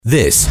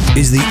This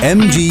is the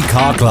MG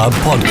Car Club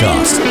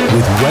podcast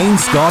with Wayne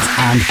Scott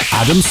and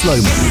Adam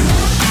Sloman.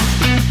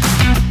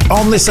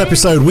 On this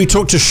episode, we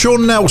talk to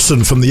Sean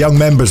Nelson from the Young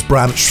Members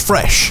Branch,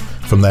 fresh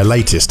from their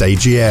latest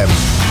AGM.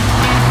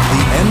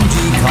 The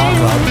MG Car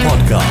Club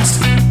podcast.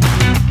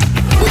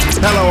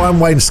 Hello, I'm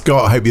Wayne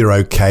Scott. I hope you're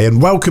okay,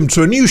 and welcome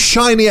to a new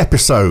shiny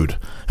episode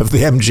of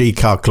the MG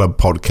Car Club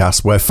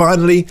podcast, where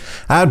finally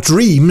our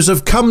dreams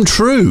have come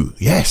true.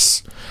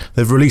 Yes,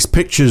 they've released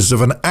pictures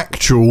of an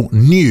actual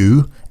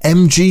new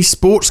MG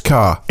sports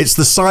car. It's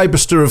the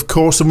Cyberster, of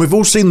course, and we've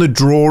all seen the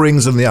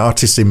drawings and the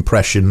artist's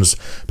impressions,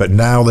 but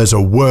now there's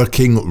a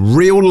working,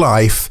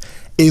 real-life,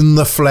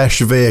 in-the-flesh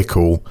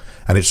vehicle,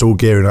 and it's all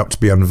gearing up to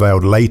be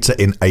unveiled later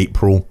in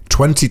April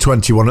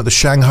 2021 at the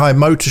Shanghai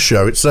Motor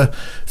Show. It's a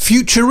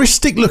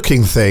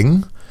futuristic-looking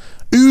thing,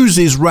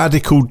 oozes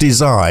radical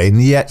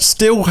design, yet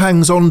still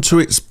hangs on to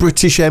its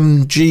British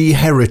MG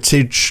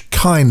heritage,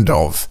 kind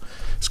of.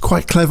 It's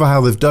quite clever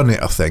how they've done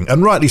it, I think,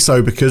 and rightly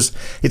so, because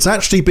it's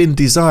actually been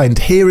designed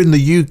here in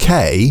the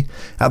UK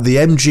at the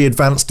MG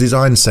Advanced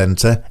Design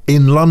Centre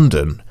in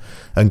London.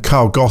 And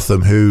Carl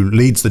Gotham, who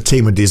leads the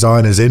team of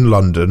designers in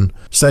London,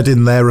 said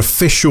in their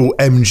official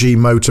MG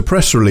Motor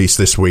press release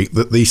this week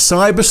that the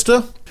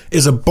Cyberster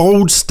is a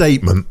bold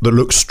statement that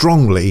looks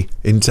strongly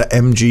into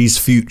MG's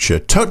future,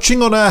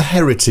 touching on our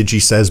heritage, he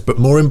says, but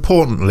more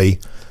importantly,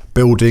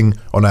 building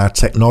on our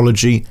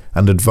technology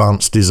and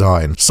advanced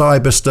design.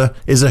 Cyberster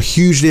is a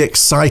hugely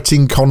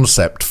exciting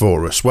concept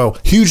for us. Well,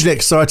 hugely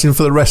exciting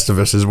for the rest of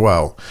us as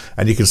well.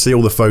 And you can see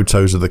all the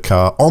photos of the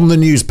car on the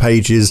news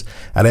pages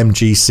at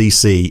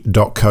mgcc.co.uk.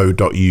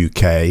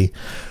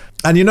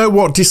 And you know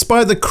what?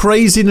 Despite the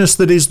craziness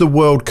that is the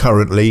world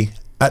currently,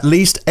 at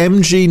least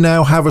MG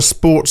now have a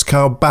sports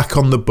car back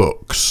on the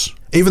books,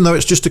 even though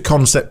it's just a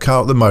concept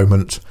car at the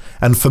moment.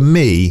 And for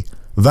me,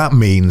 that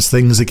means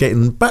things are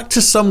getting back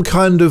to some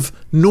kind of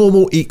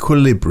normal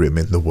equilibrium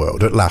in the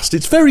world at last.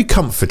 It's very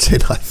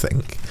comforting, I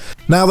think.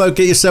 Now, though,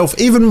 get yourself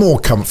even more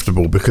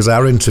comfortable, because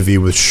our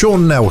interview with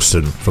Sean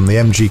Nelson from the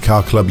MG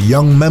Car Club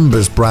Young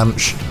Members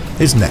Branch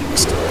is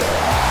next. The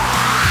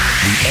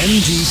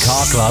MG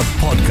Car Club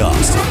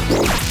podcast.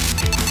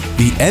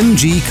 The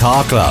MG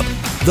Car Club,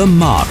 the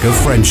mark of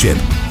friendship.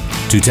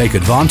 To take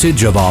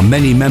advantage of our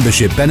many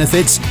membership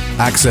benefits,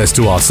 access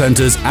to our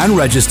centres and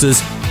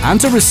registers, and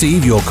to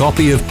receive your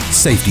copy of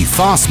Safety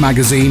Fast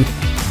magazine,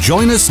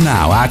 join us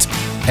now at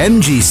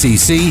mgcc.co.uk,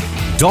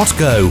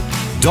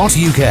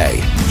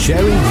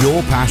 sharing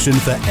your passion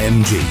for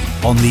MG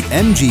on the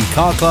MG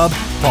Car Club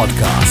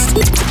podcast.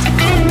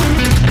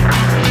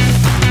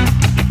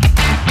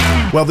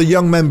 Well, the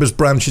Young Members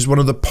Branch is one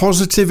of the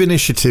positive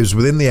initiatives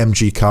within the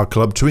MG Car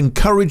Club to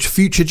encourage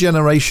future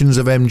generations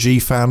of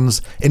MG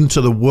fans into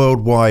the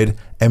worldwide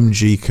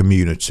MG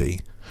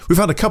community. We've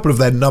had a couple of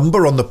their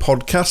number on the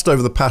podcast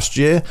over the past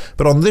year,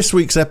 but on this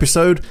week's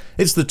episode,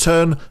 it's the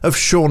turn of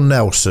Sean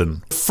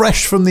Nelson,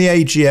 fresh from the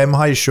AGM.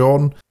 Hi,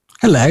 Sean.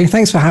 Hello,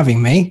 thanks for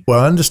having me.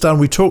 Well, I understand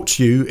we talked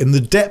to you in the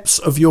depths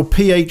of your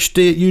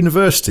PhD at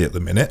university at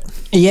the minute.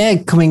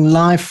 Yeah, coming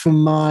live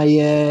from my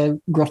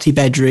grotty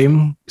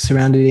bedroom,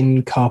 surrounded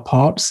in car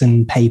parts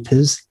and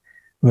papers,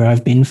 where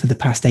I've been for the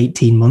past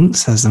 18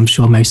 months, as I'm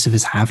sure most of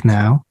us have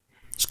now.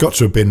 It's got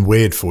to have been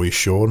weird for you,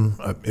 Sean,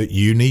 at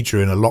uni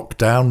during a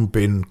lockdown,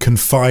 being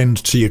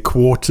confined to your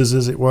quarters,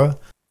 as it were.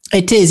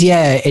 It is,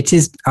 yeah, it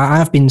is. I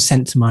have been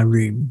sent to my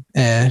room,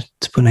 to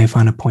put no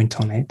finer point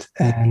on it,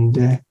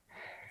 and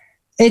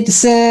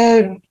it's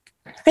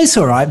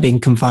all right being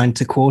confined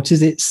to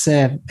quarters.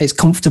 It's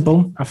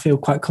comfortable. I feel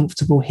quite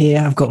comfortable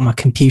here. I've got my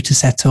computer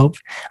set up.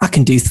 I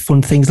can do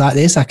fun things like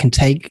this. I can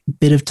take a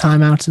bit of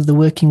time out of the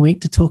working week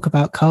to talk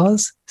about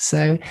cars.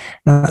 So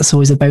that's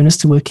always a bonus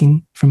to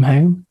working from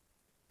home.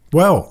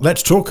 Well,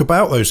 let's talk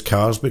about those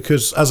cars,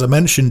 because, as I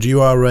mentioned,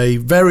 you are a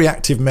very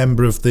active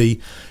member of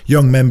the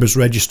Young Members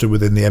Register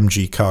within the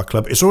MG Car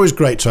Club. It's always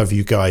great to have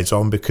you guys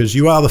on, because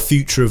you are the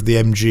future of the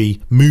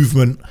MG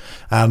movement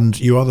and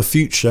you are the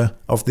future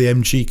of the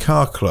MG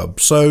Car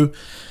Club. So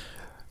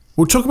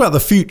we'll talk about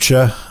the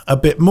future a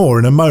bit more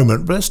in a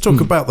moment, but let's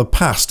talk about the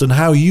past and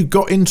how you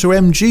got into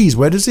MGs.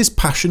 Where does this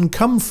passion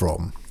come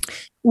from?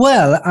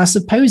 Well, I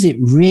suppose it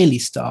really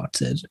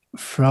started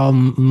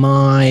from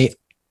my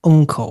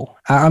uncle.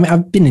 I mean,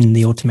 I've been in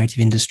the automotive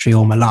industry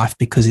all my life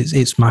because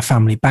it's my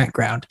family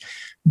background.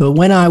 But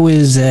when I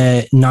was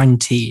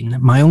 19,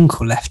 my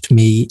uncle left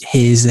me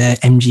his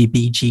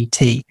MGB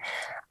GT.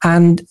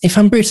 And if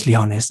I'm brutally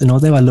honest, and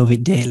although I love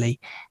it dearly,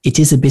 it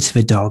is a bit of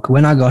a dog.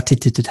 When I got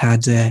it, it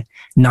had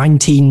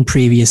 19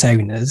 previous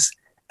owners.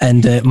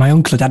 And my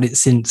uncle had it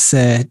since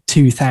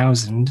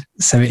 2000.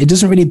 So it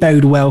doesn't really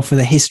bode well for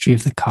the history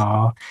of the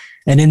car.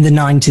 And in the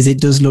 90s, it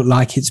does look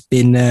like it's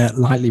been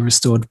lightly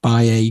restored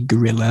by a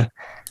gorilla.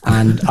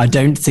 And I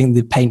don't think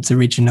the paint's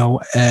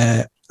original,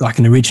 like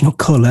an original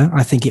colour.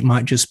 I think it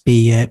might just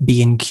be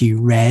B&Q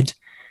red.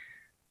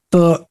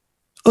 But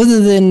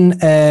other than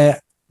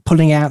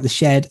pulling out the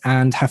shed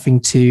and having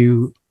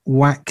to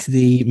whack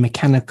the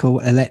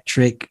mechanical,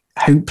 electric,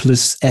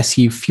 hopeless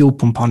SU fuel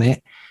pump on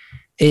it,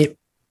 it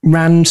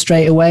ran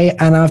straight away,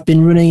 and I've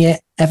been running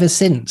it ever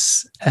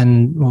since.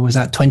 And what was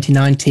that,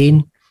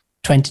 2019,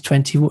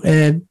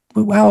 2020,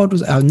 how old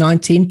was I?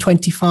 19,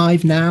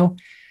 25 now,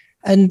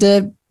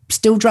 and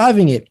still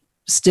driving it.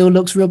 Still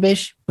looks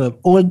rubbish, but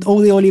all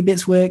the oily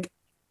bits work,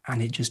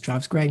 and it just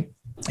drives great.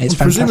 It's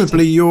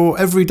presumably your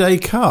everyday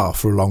car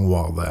for a long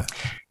while there.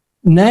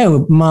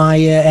 No, my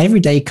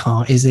everyday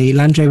car is a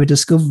Land Rover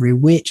Discovery,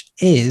 which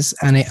is,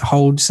 and it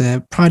holds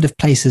pride of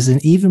place as an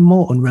even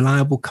more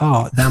unreliable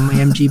car than my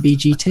MGB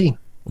GT.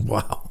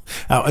 Wow.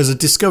 Now, as a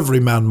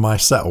Discovery man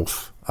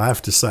myself, I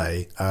have to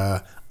say,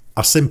 I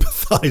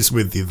sympathise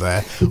with you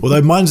there.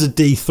 Although mine's a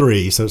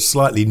D3, so it's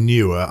slightly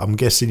newer. I'm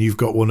guessing you've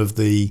got one of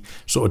the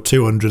sort of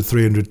 200,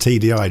 300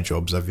 TDI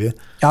jobs, have you?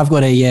 I've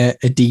got a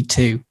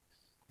D2.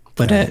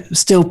 But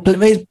still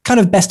kind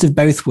of best of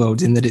both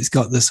worlds in that it's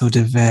got the sort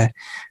of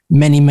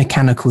many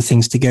mechanical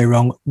things to go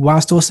wrong,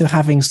 whilst also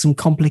having some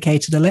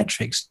complicated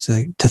electrics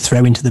to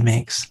throw into the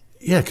mix.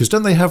 Yeah, because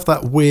don't they have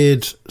that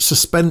weird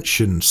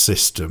suspension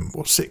system?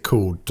 What's it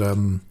called?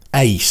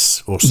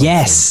 ACE or something?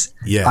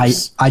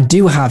 Yes. I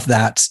do have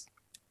that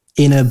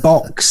in a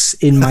box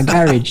in my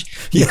garage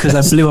because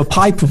I blew a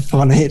pipe up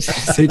on it,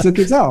 so it took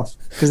it off.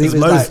 Because it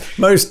was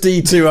most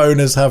D2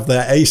 owners have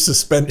their ACE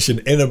suspension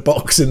in a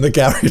box in the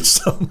garage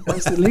somewhere.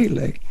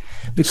 Absolutely,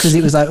 because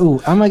it was like, oh,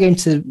 am I going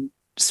to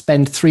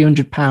spend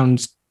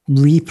 £300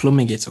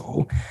 replumbing it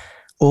all,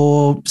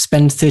 or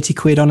spend 30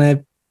 quid on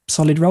a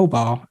solid roll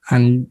bar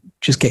and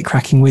just get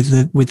cracking with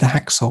the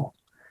hacksaw?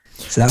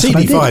 So that's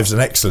TD5 is an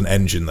excellent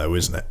engine, though,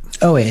 isn't it?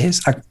 Oh, it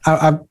is.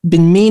 I've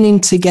been meaning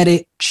to get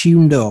it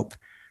tuned up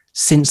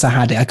since I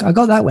had it. I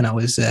got that when I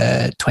was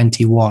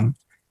 21.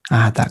 I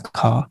had that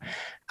car.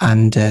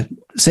 And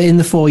so in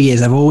the 4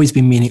 years, I've always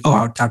been meaning,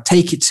 I'll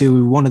take it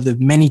to one of the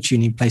many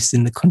tuning places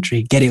in the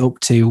country, get it up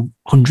to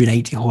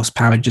 180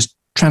 horsepower, just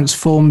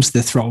transforms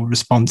the throttle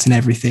response and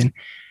everything.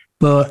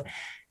 But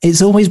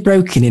it's always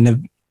broken in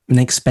an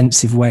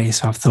expensive way.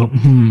 So I've thought,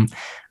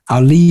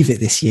 I'll leave it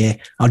this year.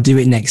 I'll do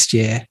it next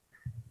year.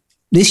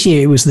 This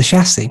year, it was the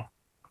chassis.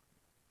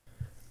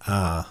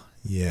 Ah,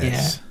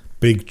 yes. Yeah.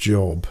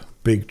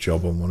 Big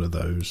job on one of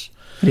those.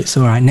 But it's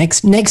all right.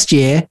 Next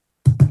year,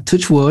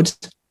 touch wood,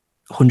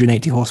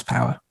 180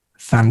 horsepower.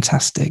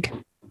 Fantastic.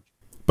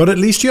 But at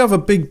least you have a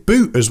big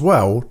boot as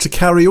well to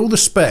carry all the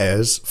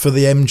spares for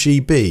the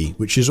MGB,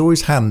 which is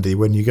always handy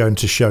when you go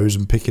into shows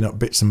and picking up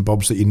bits and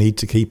bobs that you need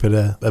to keep at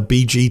a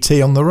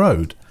BGT on the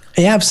road.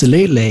 Yeah,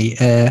 absolutely.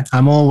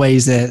 I'm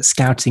always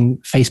scouting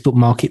Facebook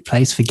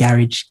Marketplace for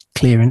garage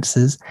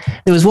clearances.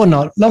 There was one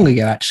not long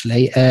ago,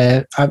 actually.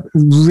 I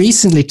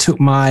recently took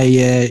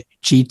my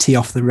GT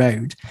off the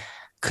road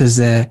because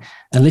a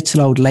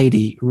little old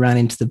lady ran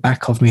into the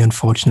back of me,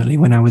 unfortunately,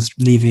 when I was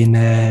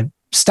leaving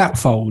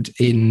Stapfold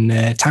in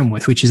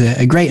Tamworth, which is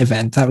a great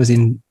event. That was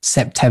in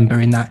September,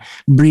 in that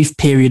brief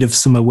period of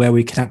summer where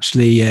we could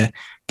actually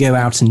go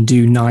out and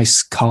do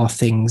nice car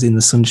things in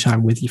the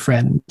sunshine with your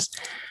friends.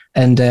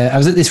 And I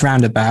was at this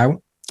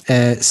roundabout,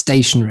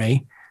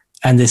 stationary,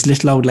 and this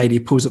little old lady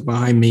pulls up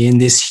behind me in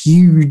this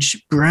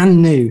huge,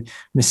 brand new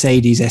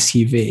Mercedes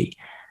SUV.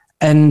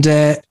 And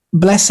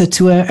bless her,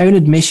 to her own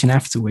admission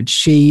afterwards,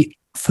 she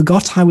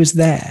forgot I was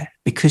there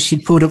because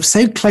she'd pulled up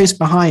so close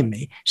behind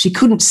me, she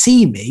couldn't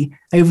see me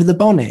over the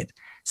bonnet.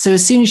 So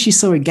as soon as she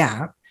saw a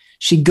gap,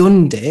 she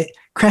gunned it,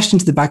 crashed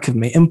into the back of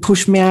me, and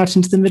pushed me out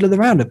into the middle of the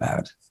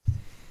roundabout.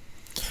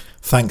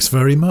 Thanks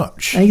very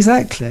much.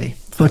 Exactly.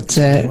 But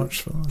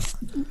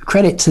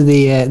credit to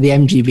the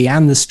MGB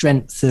and the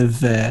strength of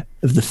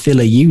the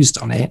filler used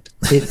on it.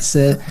 It's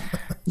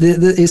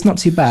it's not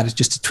too bad. It's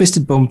just a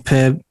twisted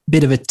bumper,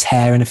 bit of a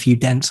tear, and a few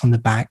dents on the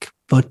back.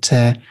 But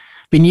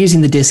been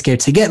using the Disco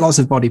to get lots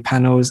of body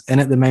panels, and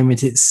at the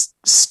moment it's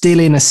still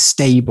in a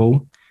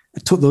stable. I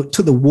took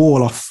the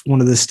wall off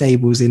one of the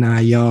stables in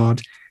our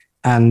yard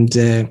and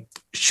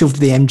shoved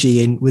the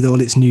MG in with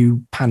all its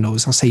new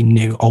panels. I'll say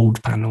new,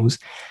 old panels.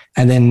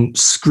 And then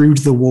screwed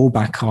the wall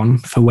back on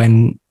for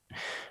when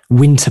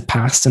winter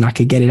passed and I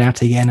could get it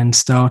out again and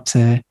start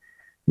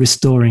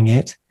restoring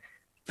it.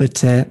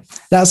 But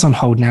that's on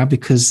hold now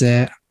because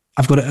I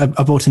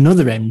bought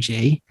another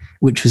MG,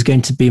 which was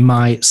going to be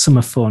my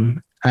summer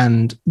fun,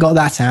 and got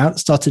that out,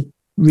 started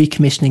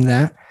recommissioning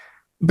that,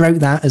 broke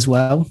that as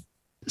well.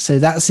 So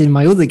that's in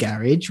my other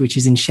garage, which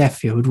is in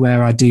Sheffield,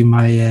 where I do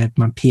my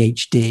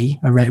PhD.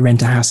 I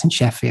rent a house in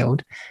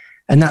Sheffield.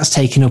 And that's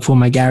taken up all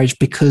my garage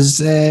because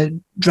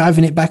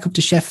driving it back up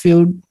to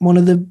Sheffield, one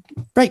of the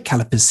brake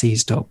calipers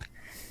seized up.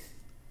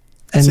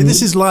 And see,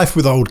 this is life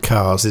with old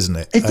cars, isn't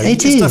it? You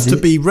just have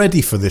to be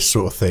ready for this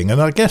sort of thing.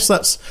 And I guess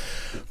that's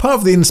part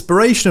of the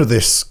inspiration of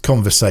this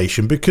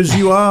conversation, because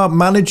you are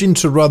managing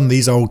to run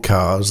these old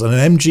cars, and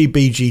an MG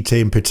BGT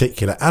in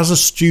particular, as a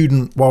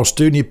student whilst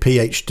doing your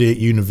PhD at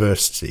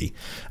university.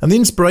 And the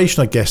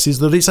inspiration, I guess, is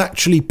that it's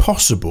actually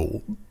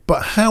possible.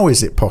 But how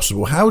is it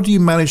possible? How do you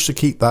manage to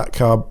keep that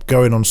car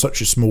going on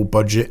such a small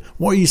budget?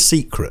 What are your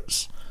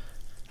secrets?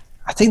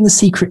 I think the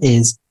secret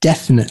is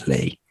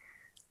definitely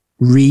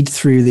read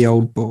through the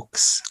old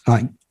books.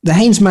 Like the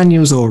Haynes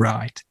manual's all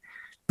right,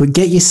 but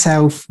get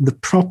yourself the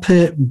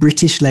proper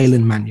British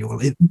Leyland manual.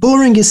 It's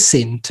boring as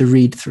sin to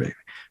read through,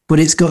 but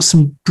it's got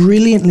some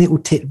brilliant little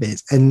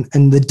tidbits and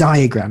the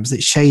diagrams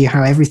that show you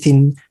how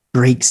everything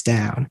breaks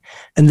down.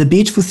 And the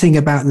beautiful thing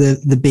about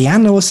the B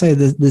and also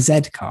the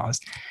Z cars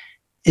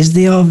is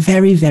they are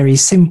very, very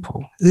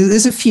simple.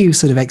 There's a few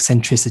sort of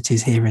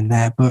eccentricities here and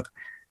there, but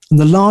on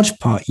the large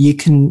part, you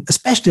can,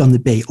 especially on the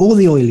B, all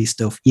the oily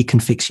stuff you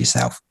can fix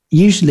yourself.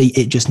 Usually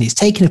it just needs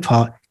taking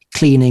apart,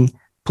 cleaning,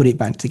 put it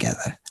back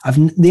together.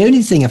 The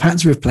only thing I've had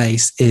to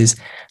replace is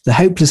the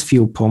hopeless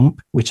fuel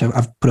pump, which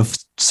I've put a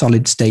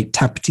solid state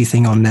tappety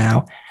thing on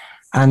now.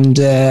 And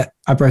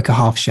I broke a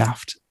half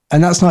shaft.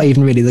 And that's not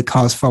even really the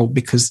car's fault,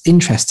 because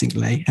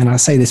interestingly, and I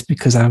say this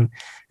because I'm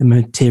a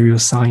material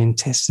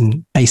scientist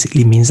and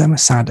basically means I'm a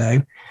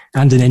sado,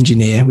 and an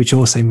engineer, which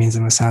also means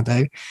I'm a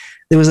sado,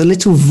 there was a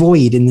little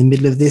void in the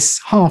middle of this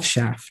half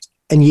shaft.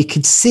 And you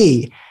could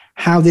see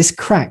how this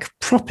crack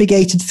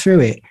propagated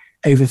through it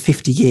over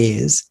 50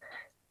 years.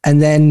 And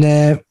then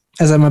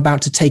as I'm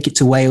about to take it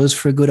to Wales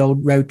for a good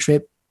old road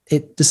trip,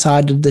 it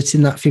decided that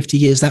in that 50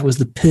 years, that was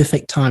the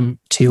perfect time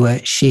to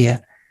shear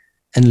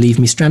and leave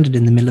me stranded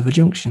in the middle of a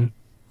junction.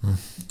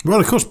 Well,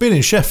 of course, being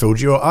in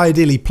Sheffield, you're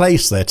ideally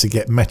placed there to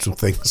get metal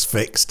things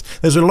fixed.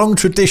 There's a long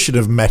tradition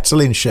of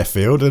metal in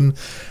Sheffield. And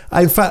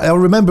in fact, I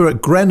remember at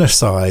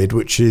Grenoside,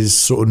 which is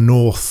sort of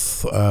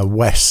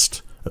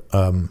north-west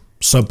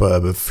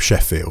suburb of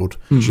Sheffield,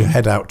 as you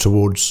head out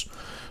towards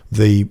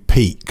the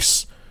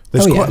peaks,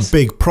 there's quite a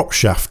big prop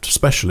shaft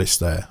specialist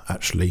there,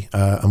 actually.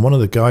 And one of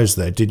the guys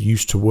there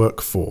used to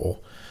work for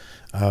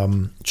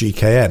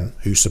GKN,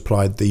 who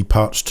supplied the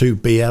Parts 2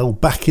 BL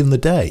back in the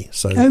day.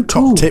 So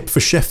top tip for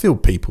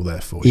Sheffield people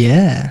there for you.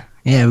 Yeah,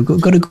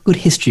 we've got a good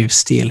history of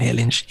steel here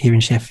in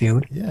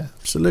Sheffield. Yeah,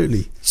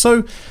 absolutely.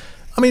 So,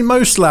 I mean,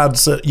 most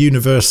lads at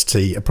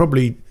university are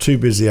probably too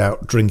busy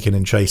out drinking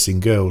and chasing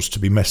girls to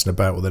be messing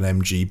about with an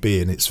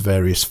MGB and its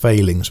various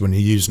failings when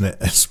you're using it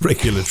as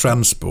regular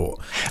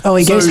transport. Oh,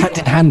 it goes hand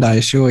in hand, I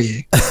assure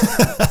you.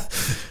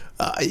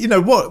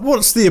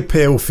 What's the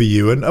appeal for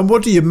you, and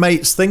what do your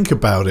mates think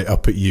about it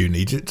up at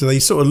uni? Do they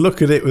sort of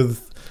look at it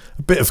with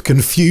a bit of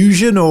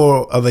confusion,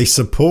 or are they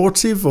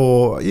supportive,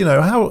 or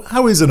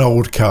how is an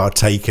old car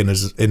taken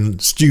as in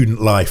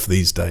student life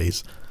these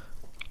days?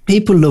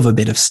 People love a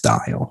bit of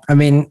style. I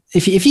mean,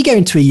 if you go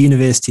into a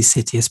university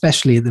city,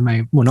 especially at the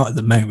moment, well, not at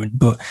the moment,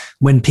 but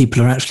when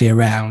people are actually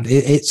around,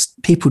 it's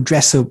people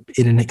dress up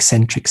in an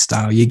eccentric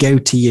style. You go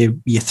to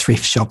your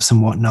thrift shops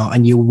and whatnot,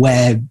 and you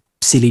wear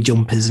silly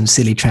jumpers and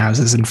silly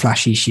trousers and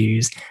flashy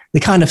shoes, the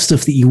kind of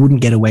stuff that you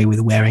wouldn't get away with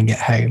wearing at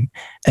home.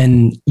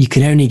 And you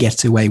can only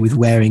get away with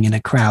wearing in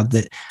a crowd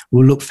that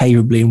will look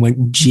favorably and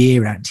won't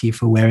jeer at you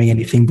for wearing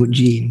anything but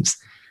jeans.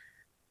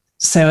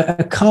 So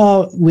a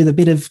car with a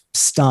bit of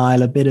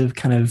style, a bit of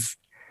kind of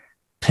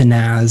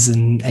panache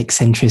and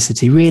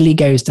eccentricity really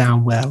goes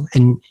down well.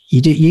 And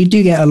you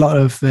do get a lot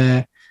of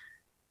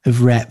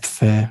rep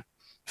for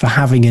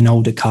having an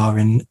older car.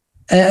 And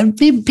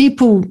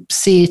people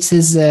see it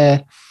as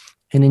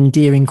an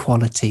endearing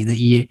quality that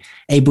you're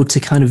able to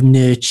kind of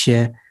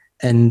nurture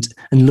and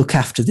look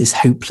after this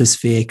hopeless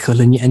vehicle,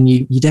 and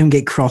you don't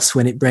get cross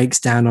when it breaks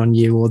down on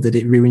you or that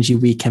it ruins your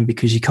weekend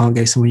because you can't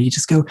go somewhere. You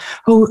just go,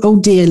 oh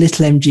dear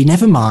little MG,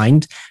 never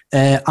mind.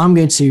 I'm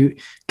going to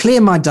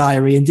clear my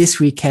diary, and this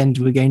weekend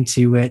we're going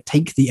to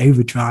take the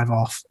overdrive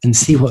off and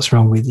see what's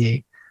wrong with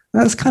you.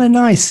 That's kind of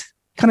nice.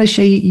 Kind of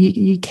show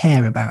you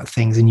care about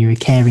things and you're a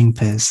caring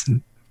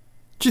person.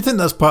 Do you think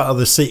that's part of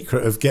the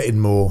secret of getting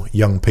more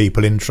young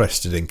people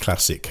interested in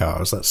classic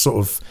cars? That's sort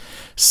of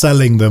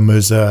selling them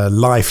as a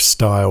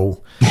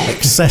lifestyle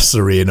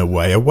accessory in a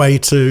way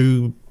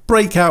to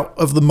break out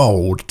of the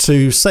mould,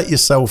 to set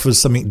yourself as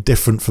something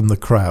different from the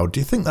crowd. Do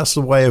you think that's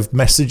a way of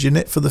messaging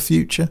it for the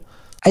future?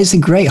 It's a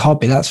great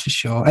hobby, that's for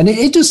sure. And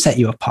it does set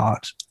you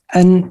apart.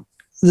 And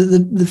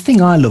the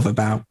thing I love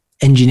about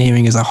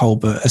engineering as a whole,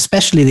 but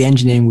especially the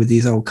engineering with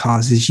these old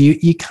cars, is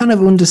you kind of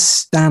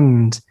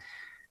understand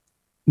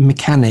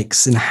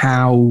mechanics and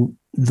how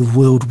the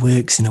world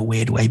works in a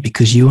weird way,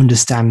 because you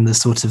understand the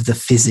sort of the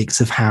physics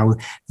of how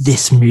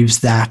this moves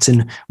that,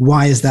 and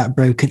why is that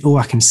broken? Oh,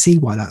 I can see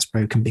why that's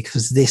broken,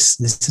 because this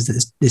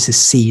is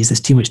seized.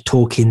 There's too much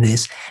torque in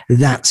this.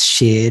 That's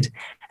sheared,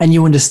 and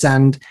you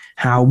understand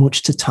how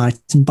much to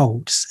tighten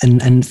bolts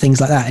and things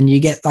like that. And you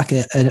get like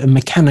a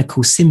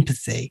mechanical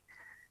sympathy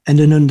and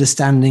an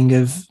understanding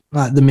of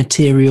like the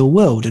material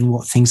world and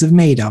what things are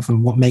made of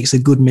and what makes a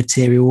good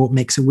material, what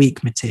makes a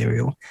weak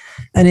material.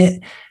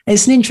 And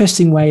it's an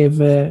interesting way of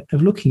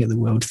looking at the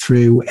world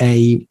through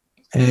a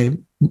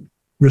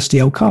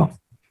rusty old car.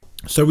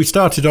 So we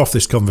started off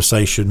this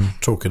conversation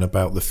talking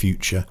about the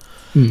future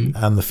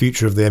and the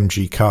future of the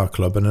MG Car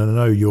Club. And I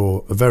know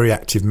you're a very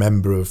active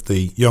member of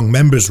the Young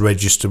Members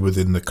Register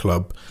within the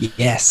club.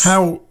 Yes.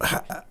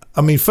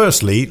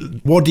 Firstly,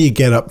 what do you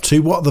get up to?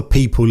 What are the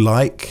people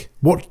like?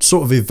 What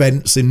sort of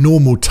events in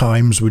normal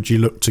times would you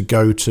look to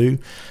go to?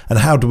 And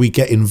how do we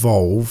get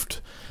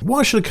involved?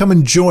 Why should I come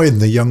and join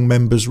the Young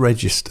Members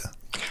Register?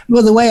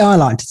 Well, the way I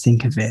like to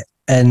think of it,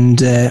 and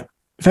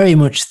very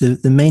much the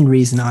main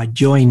reason I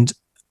joined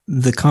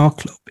the car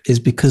club is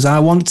because I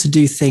want to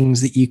do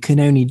things that you can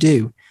only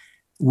do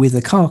with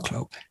a car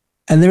club.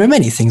 And there are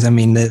many things. I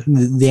mean, the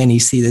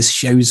NEC, there's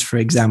shows, for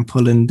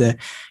example, and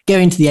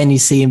going to the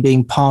NEC and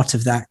being part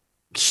of that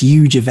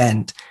huge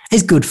event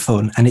is good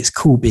fun, and it's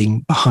cool being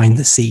behind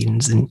the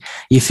scenes, and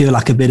you feel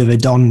like a bit of a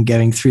don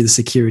going through the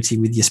security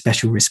with your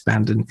special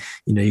wristband, and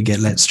you get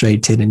let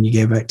straight in, and you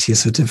go back to your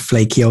sort of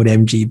flaky old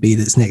MGB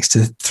that's next to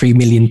 £3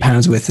 million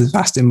worth of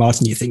Aston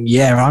Martin. You think,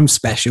 yeah, I'm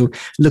special.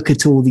 Look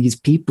at all these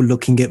people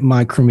looking at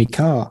my crummy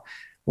car.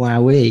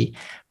 Wowee.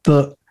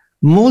 But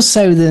more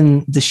so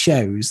than the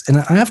shows, and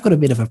I have got a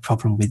bit of a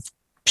problem with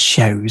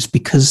shows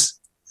because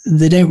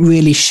they don't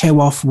really show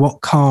off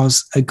what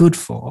cars are good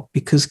for,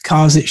 because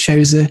cars it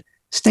shows are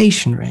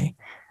stationary,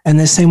 and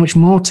there's so much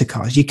more to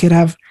cars. You could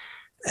have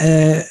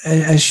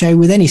a show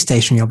with any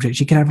stationary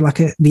objects. You could have like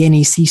the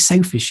NEC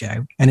sofa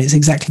show, and it's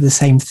exactly the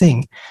same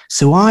thing.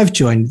 So I've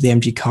joined the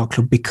MG Car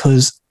Club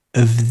because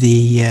of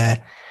the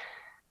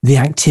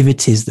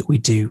activities that we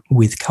do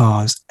with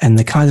cars, and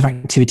the kind of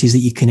activities that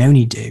you can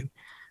only do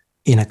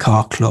in a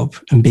car club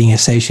and being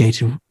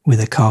associated with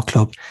a car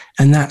club.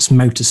 And that's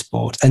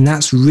motorsport. And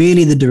that's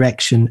really the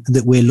direction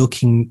that we're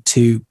looking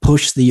to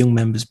push the Young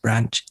Members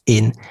branch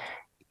in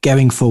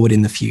going forward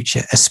in the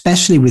future,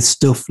 especially with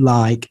stuff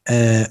like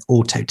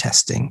auto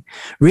testing.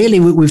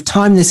 Really, we've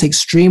timed this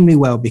extremely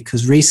well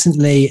because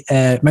recently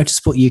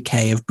Motorsport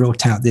UK have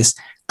brought out this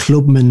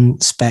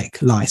Clubman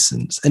spec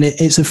license, and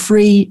it's a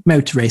free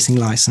motor racing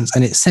license,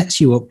 and it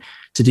sets you up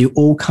to do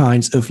all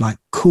kinds of like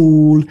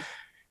cool,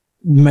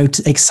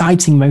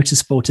 exciting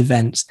motorsport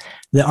events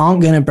that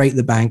aren't going to break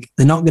the bank.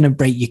 They're not going to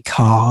break your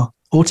car.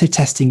 Auto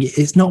testing,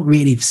 it's not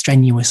really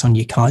strenuous on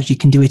your cars. You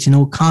can do it in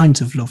all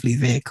kinds of lovely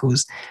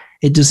vehicles.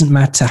 It doesn't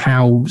matter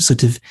how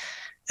sort of,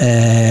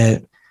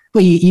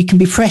 you can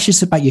be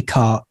precious about your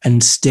car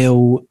and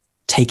still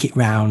take it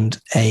round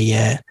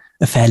a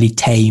fairly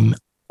tame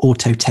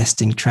auto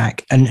testing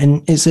track.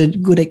 And it's a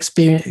good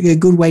experience, a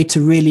good way to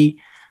really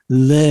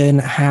learn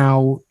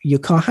how your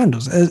car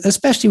handles,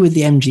 especially with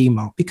the MG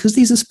mark, because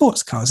these are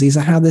sports cars. These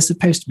are how they're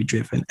supposed to be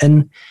driven.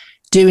 And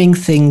doing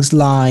things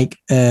like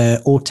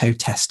auto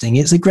testing,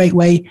 it's a great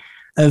way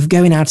of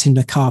going out in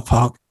the car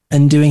park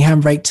and doing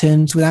handbrake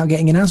turns without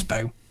getting an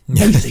ASBO,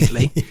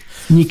 basically.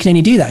 And you can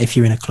only do that if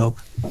you're in a club.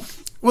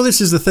 Well,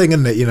 this is the thing,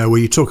 isn't it? Where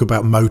you talk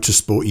about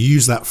motorsport, you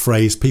use that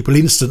phrase, people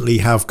instantly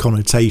have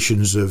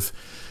connotations of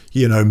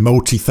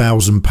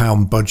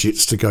multi-thousand-pound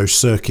budgets to go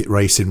circuit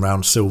racing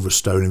around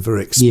Silverstone in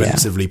very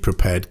expensively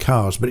prepared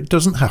cars. But it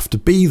doesn't have to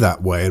be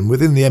that way. And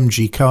within the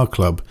MG Car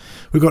Club,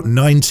 we've got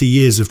 90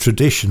 years of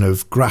tradition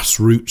of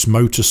grassroots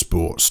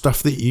motorsport,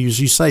 stuff that, as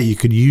you say, you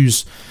could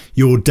use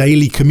your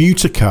daily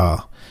commuter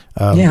car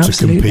to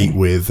compete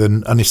with.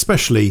 And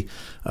especially,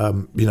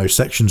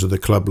 sections of the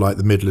club like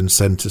the Midland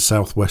Centre,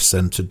 Southwest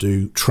Centre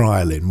do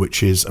trialling,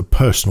 which is a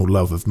personal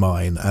love of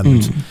mine.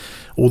 And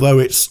although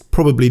it's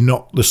probably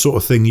not the sort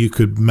of thing you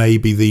could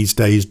maybe these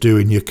days do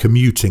in your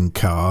commuting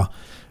car,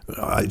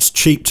 it's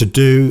cheap to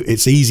do,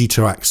 it's easy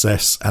to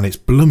access, and it's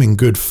blooming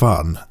good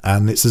fun.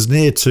 And it's as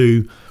near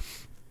to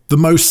the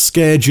most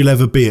scared you'll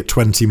ever be at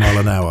 20 mile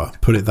an hour,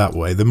 put it that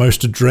way. The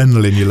most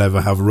adrenaline you'll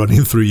ever have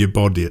running through your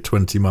body at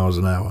 20 miles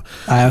an hour.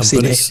 I have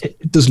seen it.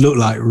 It does look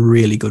like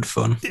really good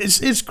fun.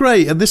 It's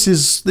great. And this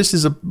is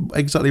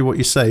exactly what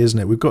you say, isn't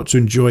it? We've got to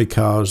enjoy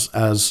cars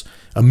as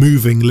a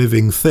moving,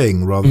 living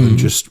thing rather than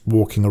just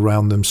walking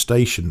around them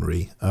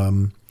stationary.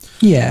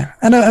 Yeah,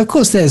 and of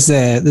course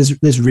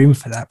there's room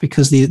for that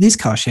because these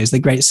car shows, they're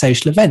great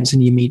social events,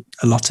 and you meet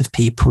a lot of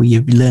people,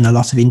 you learn a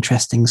lot of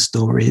interesting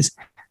stories.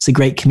 It's a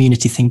great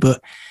community thing,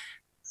 but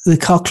the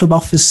car club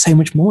offers so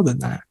much more than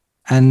that,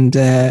 and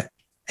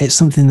it's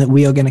something that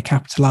we are going to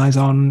capitalise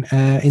on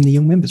in the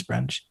Young Members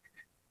branch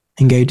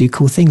and go do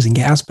cool things and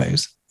get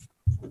ASBOs.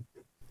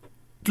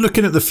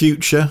 Looking at the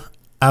future,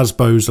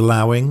 ASBOs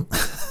allowing,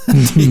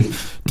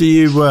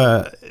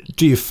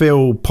 do you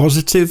feel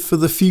positive for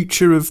the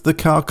future of the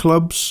car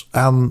clubs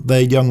and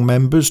their young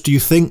members? Do you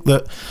think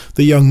that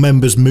the young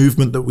members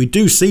movement that we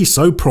do see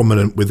so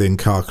prominent within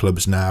car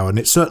clubs now, and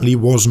it certainly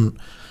wasn't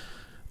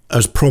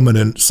as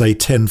prominent, say,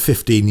 10,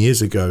 15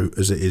 years ago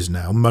as it is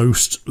now,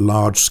 most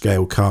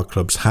large-scale car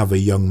clubs have a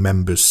young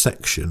members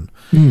section.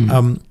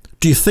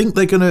 Do you think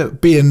they're going to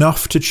be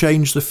enough to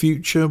change the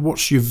future?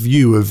 What's your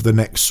view of the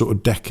next sort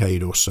of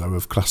decade or so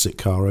of classic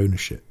car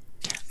ownership?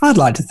 I'd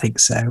like to think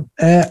so.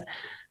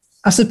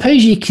 I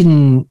suppose you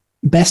can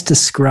best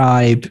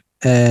describe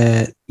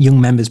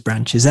young members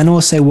branches, and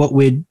also what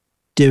we're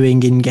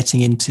doing in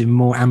getting into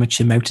more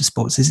amateur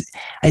motorsports is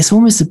it's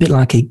almost a bit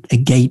like a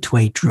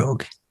gateway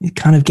drug. You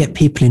kind of get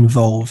people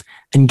involved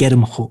and get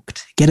them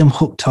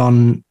hooked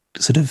on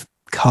sort of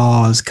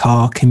cars,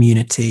 car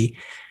community,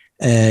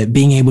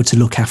 being able to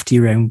look after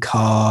your own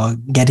car,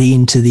 getting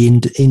into the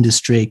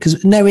industry,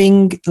 because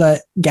knowing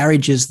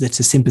garages that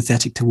are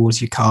sympathetic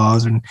towards your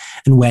cars and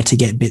where to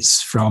get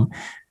bits from,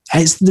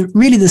 it's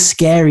really the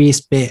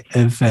scariest bit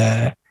of,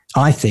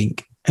 I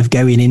think, of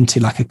going into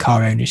like a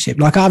car ownership.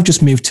 Like I've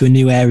just moved to a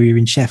new area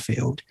in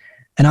Sheffield,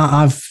 And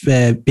I've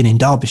been in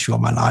Derbyshire all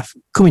my life,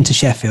 coming to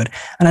Sheffield,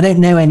 and I don't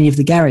know any of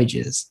the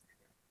garages.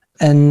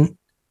 And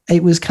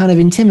it was kind of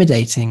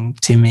intimidating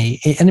to me,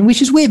 and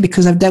which is weird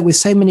because I've dealt with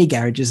so many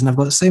garages and I've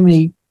got so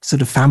many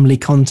sort of family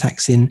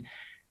contacts in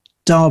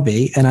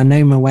Derby, and I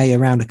know my way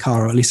around a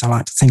car, or at least I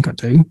like to think I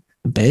do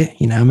a bit.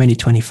 You know, I'm only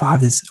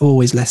 25. There's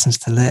always lessons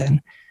to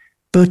learn.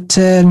 But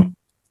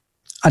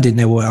I didn't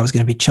know what I was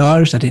going to be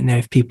charged. I didn't know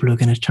if people were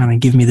going to try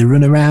and give me the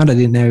runaround. I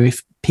didn't know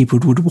if people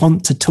would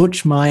want to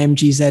touch my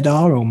MG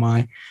ZR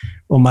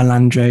or my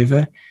Land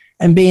Rover.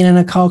 And being in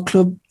a car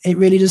club, it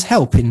really does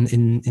help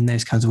in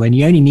those kinds of ways. And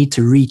you only need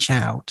to reach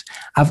out.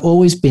 I've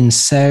always been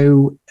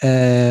so,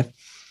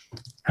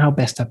 how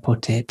best I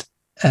put it?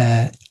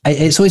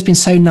 It's always been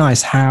so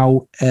nice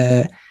how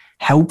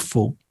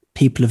helpful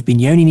people have been.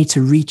 You only need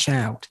to reach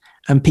out,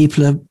 and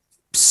people are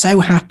so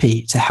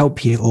happy to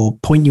help you or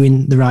point you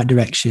in the right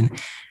direction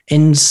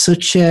in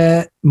such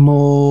a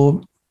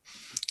more,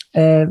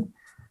 well,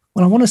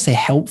 I want to say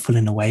helpful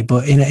in a way,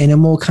 but in a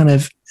more kind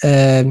of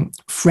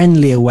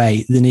friendlier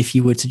way than if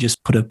you were to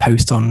just put a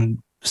post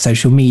on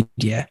social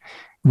media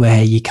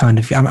where you kind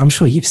of, I'm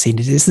sure you've seen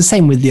it. It's the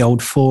same with the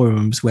old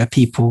forums where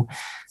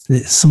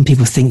some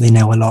people think they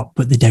know a lot,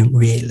 but they don't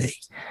really.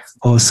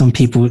 Or some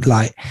people,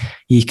 like,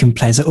 you can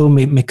play, so, oh,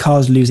 my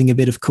car's losing a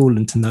bit of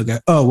coolant, and they'll go,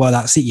 oh, well,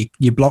 that's it.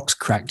 Your block's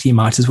cracked. You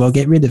might as well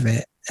get rid of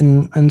it.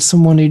 And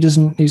someone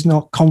who's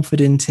not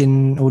confident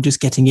in, or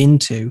just getting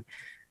into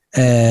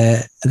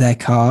their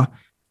car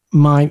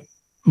might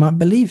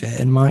believe it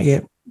and might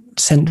get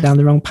sent down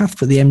the wrong path.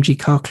 But the MG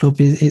Car Club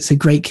it's a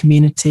great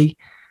community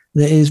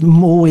that is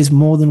always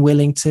more than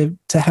willing to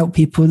help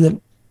people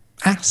that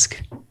ask.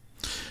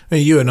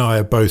 You and I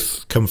have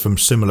both come from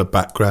similar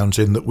backgrounds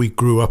in that we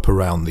grew up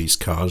around these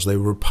cars. They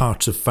were a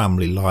part of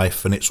family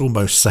life, and it's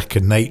almost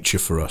second nature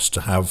for us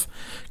to have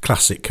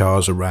classic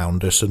cars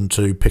around us and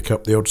to pick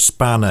up the odd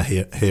spanner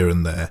here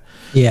and there.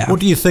 Yeah. What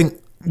do you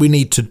think we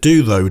need to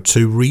do, though,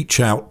 to reach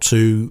out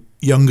to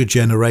younger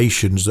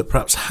generations that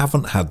perhaps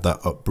haven't had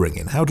that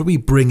upbringing? How do we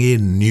bring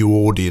in new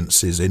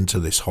audiences into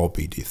this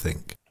hobby, do you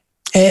think?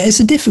 It's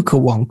a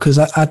difficult one because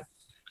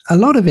a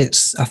lot of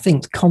it's, I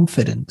think,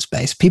 confidence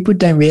based. People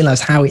don't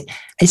realize how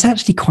it's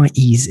actually quite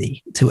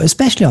easy to,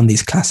 especially on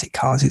these classic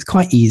cars, it's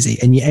quite easy.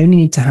 And you only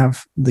need to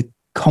have the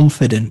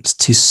confidence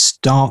to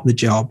start the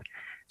job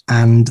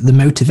and the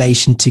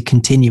motivation to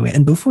continue it.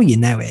 And before you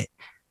know it,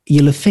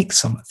 you'll have fixed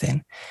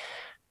something.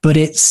 But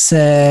it's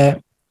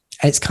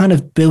kind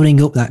of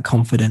building up that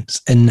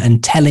confidence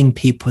and telling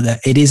people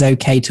that it is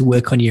okay to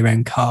work on your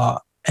own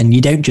car. And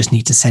you don't just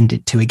need to send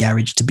it to a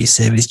garage to be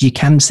serviced. You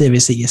can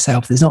service it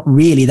yourself. There's not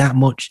really that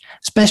much,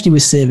 especially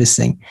with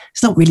servicing,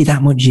 it's not really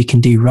that much you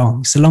can do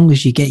wrong. So long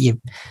as you get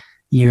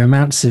your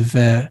amounts of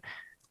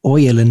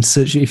oil and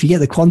such, if you get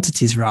the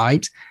quantities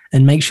right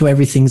and make sure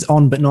everything's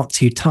on but not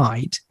too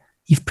tight,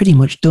 you've pretty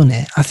much done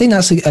it. I think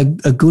that's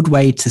a good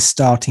way to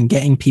start in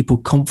getting people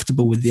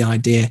comfortable with the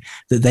idea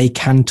that they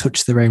can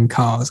touch their own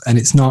cars. And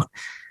it's not,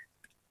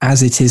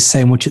 as it is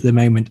so much at the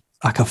moment,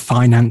 like a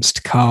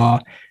financed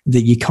car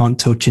that you can't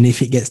touch. And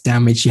if it gets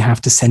damaged, you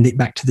have to send it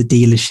back to the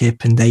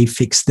dealership and they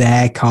fix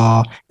their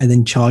car and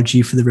then charge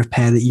you for the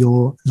repair that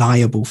you're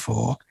liable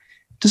for.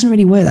 It doesn't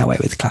really work that way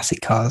with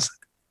classic cars.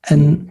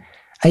 And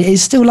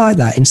it's still like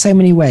that in so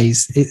many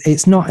ways.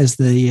 It's not as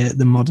the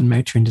modern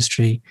motor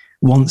industry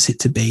wants it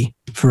to be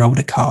for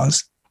older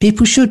cars.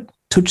 People should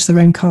touch their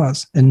own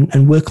cars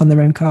and work on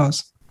their own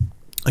cars.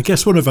 I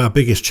guess one of our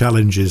biggest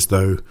challenges,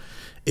 though,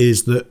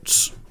 is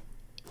that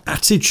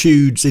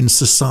attitudes in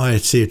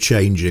society are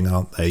changing,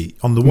 aren't they?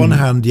 On the one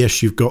hand,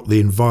 yes, you've got the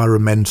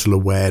environmental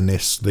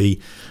awareness, the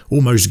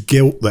almost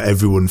guilt that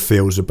everyone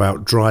feels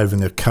about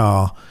driving a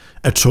car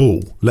at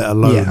all, let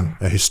alone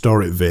a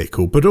historic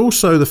vehicle, but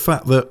also the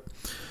fact that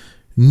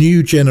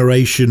new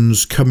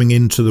generations coming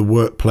into the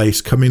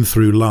workplace, coming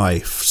through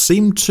life,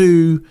 seem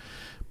to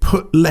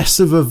put less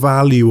of a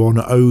value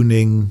on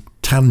owning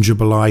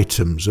tangible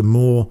items and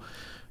more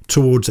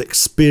towards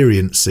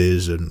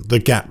experiences and the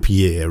gap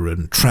year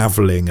and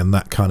travelling and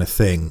that kind of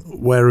thing.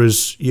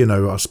 Whereas, you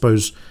know, I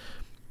suppose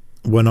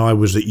when I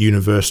was at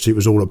university, it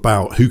was all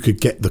about who could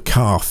get the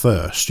car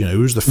first. You know, who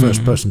was the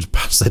first person to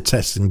pass their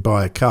test and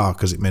buy a car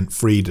because it meant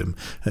freedom.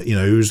 You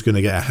know, who's going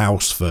to get a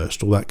house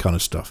first, all that kind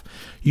of stuff.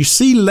 You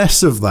see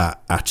less of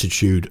that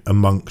attitude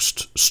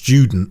amongst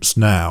students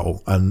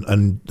now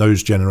and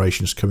those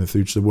generations coming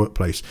through to the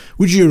workplace.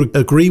 Would you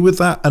agree with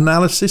that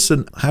analysis?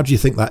 And how do you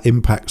think that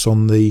impacts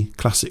on the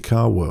classic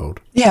car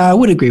world? Yeah, I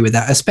would agree with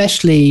that,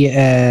 especially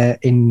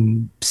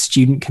in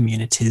student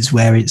communities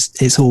where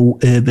it's all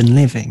urban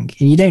living.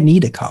 And you don't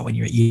need a car when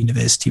you're at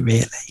university,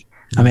 really.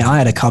 I mean, I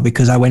had a car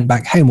because I went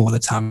back home all the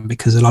time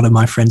because a lot of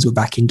my friends were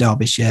back in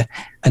Derbyshire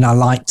and I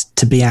liked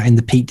to be out in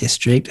the Peak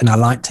District and I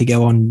liked to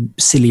go on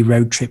silly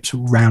road trips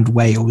around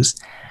Wales.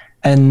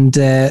 And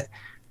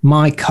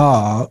my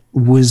car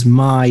was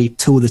my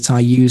tool that I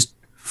used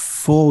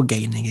for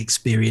gaining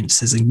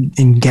experiences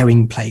and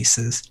going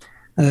places,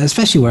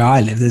 especially where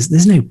I live.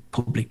 There's no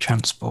public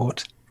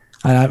transport.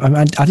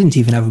 I didn't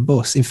even have a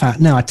bus. In fact,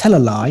 no, I tell a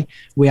lie.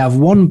 We have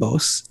one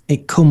bus.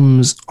 It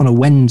comes on a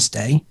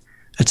Wednesday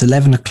at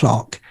 11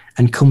 o'clock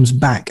and comes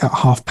back at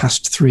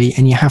 3:30.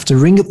 And you have to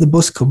ring up the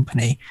bus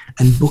company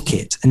and book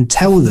it and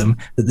tell them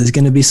that there's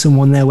going to be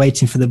someone there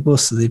waiting for the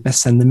bus, so they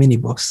best send the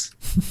minibus.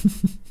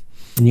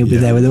 And you'll be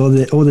there with all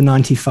the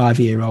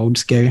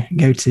 95-year-olds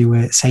go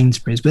to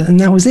Sainsbury's. And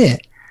that was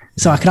it.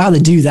 So I could either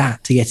do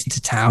that to get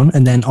into town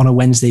and then on a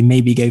Wednesday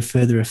maybe go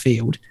further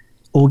afield,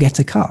 or get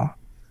a car.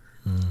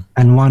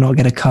 And why not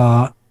get a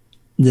car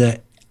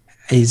that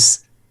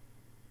is,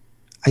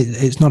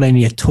 it's not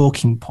only a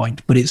talking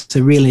point, but it's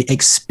a really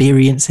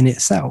experience in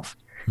itself.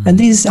 And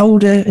these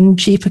older and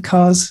cheaper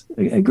cars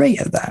are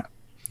great at that,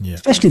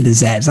 especially the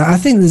Zs. I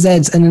think the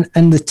Zs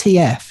and the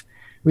TF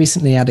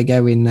recently had a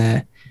go in,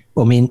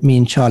 me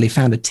and Charlie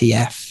found a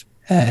TF,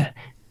 and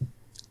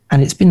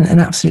it's been an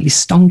absolutely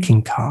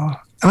stonking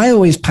car. I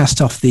always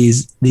passed off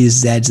these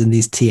Zs and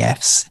these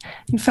TFs.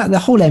 In fact, the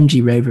whole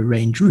MG Rover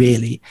range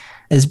really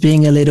as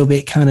being a little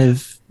bit kind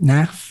of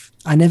naff.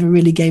 I never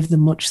really gave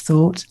them much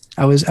thought.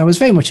 I was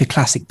very much a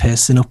classic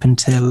person up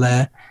until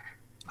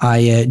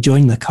I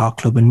joined the car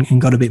club and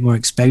got a bit more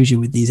exposure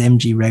with these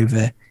MG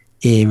Rover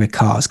era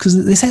cars,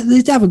 because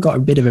they have got a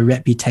bit of a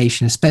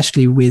reputation,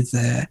 especially with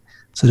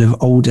sort of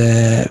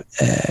older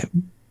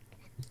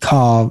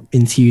car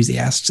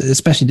enthusiasts,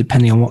 especially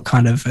depending on what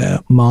kind of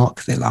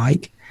mark they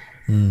like.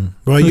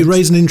 Well, you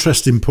raise an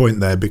interesting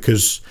point there,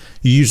 because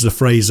you used the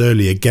phrase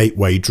earlier,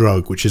 gateway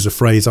drug, which is a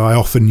phrase I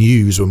often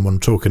use when I'm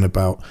talking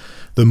about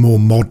the more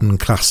modern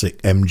classic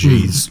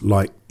MGs,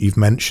 like you've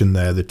mentioned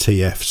there, the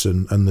TFs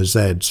and the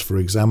Zs, for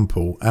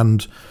example.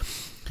 And,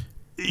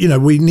 you know,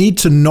 we need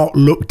to not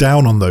look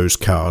down on those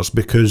cars,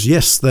 because,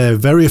 yes, they're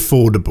very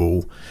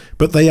affordable,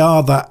 but they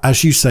are that,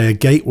 as you say, a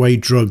gateway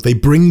drug. They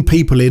bring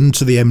people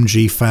into the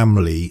MG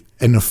family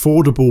in an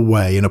affordable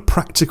way, in a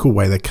practical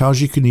way. They're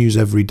cars you can use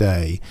every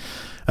day.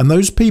 And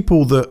those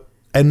people that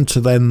enter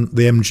then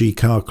the MG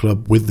Car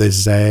Club with their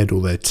Z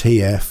or their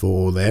TF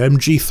or their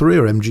MG3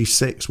 or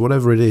MG6,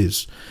 whatever it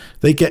is,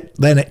 they get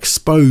then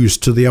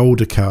exposed to the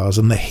older cars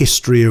and the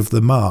history of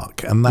the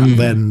marque, and that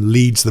then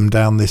leads them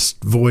down this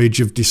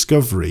voyage of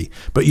discovery.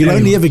 But you'll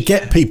only ever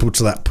get people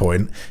to that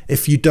point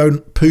if you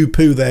don't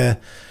poo-poo their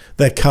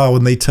car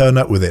when they turn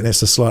up with it and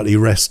it's a slightly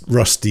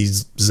rusty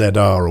ZR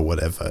or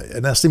whatever.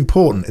 And that's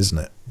important, isn't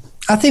it?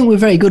 I think we're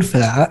very good for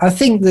that. I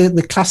think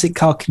the classic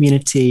car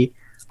community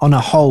on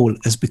a whole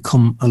has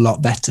become a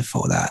lot better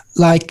for that.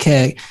 Like,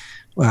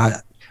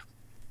 I've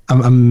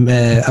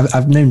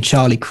known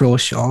Charlie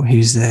Crawshaw,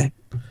 who's the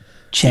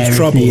chair. He's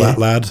trouble, that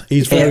lad.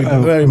 He's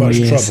very much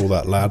trouble,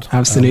 that lad.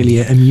 Absolutely,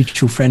 a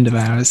mutual friend of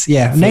ours.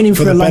 Yeah, I've known him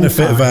for a long time. For the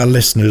benefit of our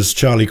listeners,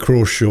 Charlie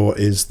Crawshaw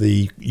is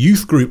the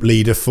youth group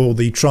leader for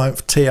the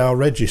Triumph TR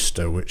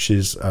Register, which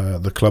is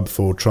the club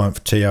for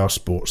Triumph TR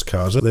sports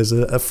cars. There's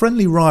a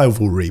friendly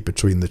rivalry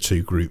between the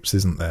two groups,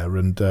 isn't there?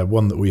 And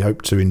one that we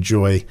hope to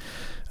enjoy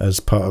as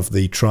part of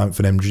the Triumph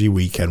and MG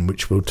weekend,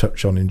 which we'll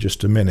touch on in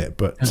just a minute.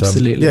 But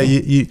absolutely,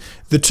 you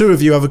the two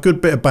of you have a good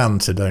bit of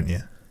banter, don't you?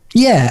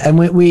 Yeah, and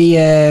we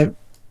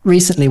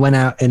recently went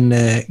out and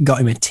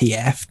got him a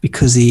TF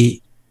because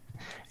he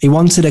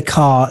wanted a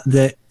car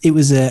that it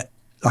was a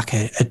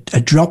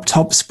drop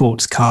top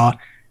sports car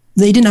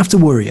that he didn't have to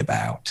worry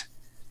about.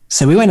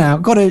 So we went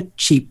out, got a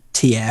cheap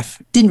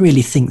TF, didn't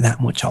really think that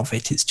much of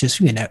it. It's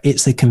just,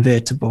 it's a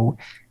convertible.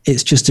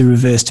 It's just a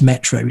reversed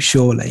Metro,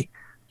 surely.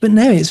 But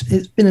no, it's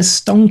been a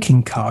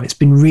stonking car. It's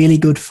been really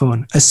good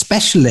fun,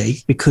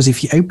 especially because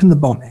if you open the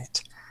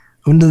bonnet,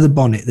 under the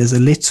bonnet, there's a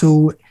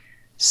little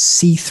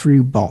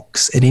see-through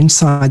box, and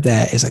inside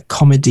there is a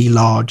Comedy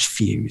large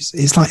fuse.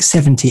 It's like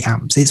 70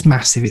 amps. It's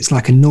massive. It's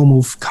like a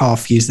normal car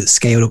fuse that's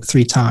scaled up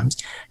 3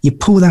 times. You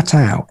pull that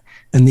out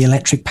and the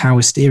electric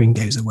power steering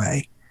goes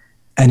away,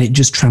 and it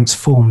just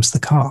transforms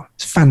the car.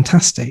 It's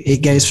fantastic.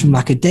 It goes from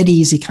like a dead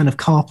easy kind of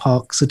car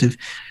park, sort of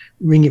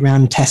ring it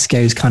round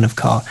Tesco's kind of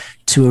car,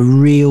 to a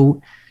real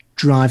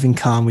driving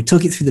car. And we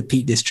took it through the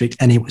Peak District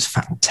and it was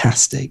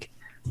fantastic.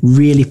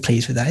 Really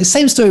pleased with that. It's the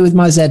same story with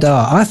my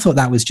ZR. I thought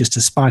that was just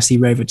a spicy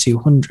Rover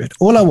 200.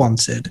 All I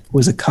wanted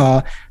was a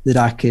car that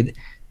I could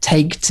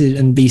take to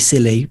and be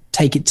silly,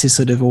 take it to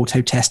sort of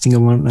auto testing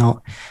and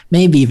whatnot,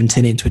 maybe even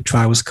turn it into a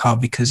trials car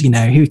because,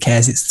 who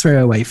cares? It's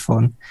throwaway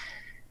fun.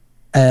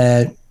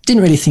 Didn't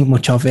really think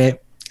much of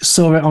it.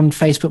 Saw it on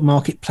Facebook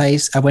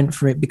Marketplace. I went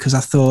for it because I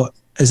thought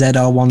a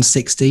ZR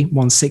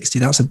 160,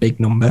 that's a big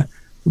number.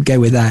 We'll go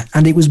with that.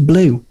 And it was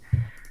blue.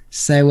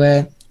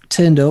 So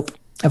turned up.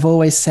 I've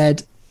always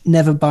said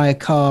never buy a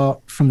car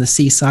from the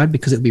seaside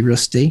because it'll be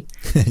rusty.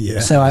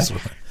 Yeah. So I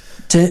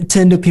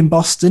turned up in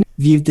Boston,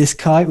 viewed this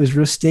car. It was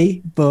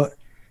rusty, but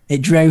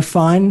it drove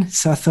fine.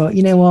 So I thought,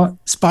 you know what?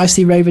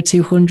 Spicy Rover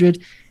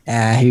 200.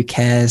 Who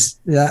cares?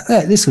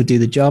 This will do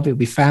the job. It'll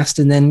be fast.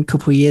 And then a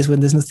couple of years when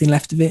there's nothing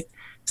left of it,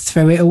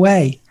 throw it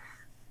away.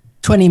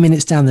 20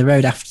 minutes down the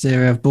road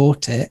after I've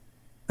bought it,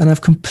 and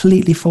I've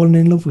completely fallen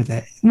in love with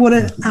it. What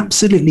an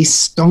absolutely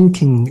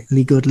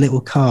stonkingly good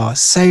little car.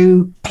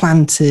 So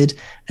planted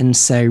and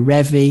so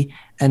revvy,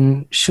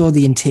 and sure,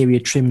 the interior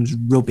trim's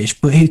rubbish,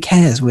 but who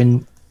cares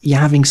when you're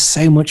having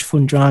so much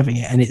fun driving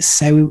it and it's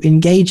so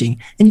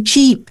engaging and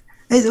cheap.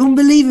 It's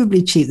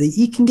unbelievably cheap that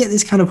you can get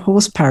this kind of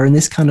horsepower and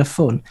this kind of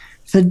fun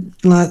for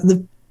like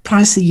the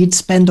price that you'd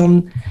spend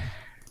on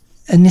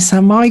a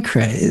Nissan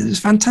Micra. It was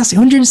fantastic.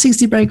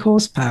 160 brake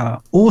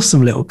horsepower,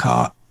 awesome little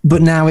car.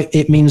 But now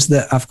it means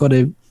that I've got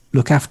to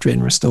look after it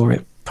and restore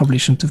it. Probably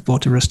shouldn't have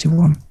bought a rusty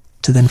one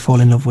to then fall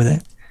in love with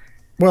it.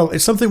 Well,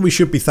 it's something we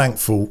should be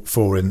thankful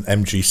for in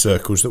MG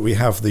circles, that we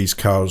have these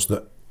cars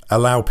that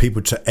allow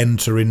people to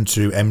enter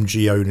into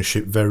MG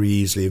ownership very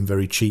easily and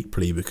very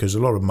cheaply, because a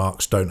lot of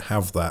marques don't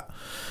have that.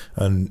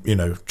 And, you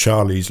know,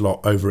 Charlie's lot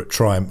over at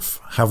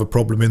Triumph have a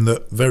problem in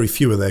that very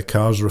few of their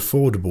cars are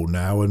affordable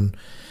now, and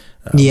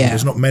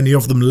there's not many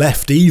of them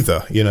left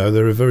either. You know,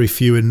 there are very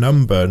few in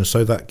number, and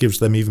so that gives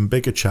them even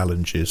bigger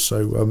challenges.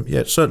 So,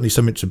 it's certainly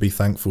something to be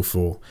thankful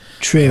for.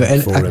 True.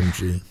 For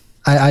MG.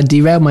 I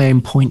derailed my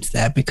own point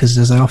there because,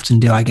 as I often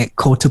do, I get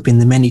caught up in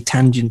the many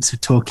tangents of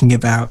talking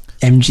about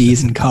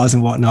MGs and cars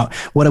and whatnot.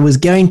 What I was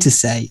going to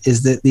say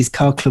is that these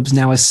car clubs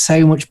now are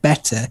so much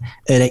better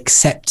at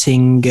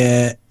accepting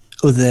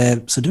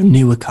other sort of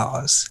newer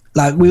cars.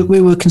 Like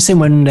we were concerned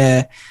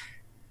when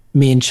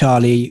me and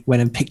Charlie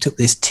went and picked up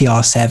this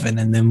TR7,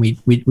 and then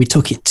we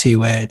took it to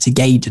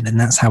Gaydon, and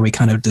that's how we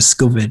kind of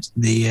discovered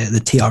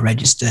the TR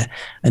register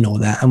and all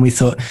that. And we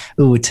thought,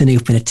 we're turning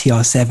up in a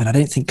TR7. I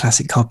don't think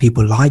classic car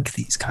people like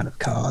these kind of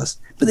cars,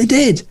 but they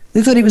did.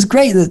 They thought it was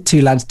great that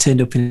two lads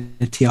turned up in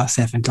a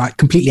TR7, like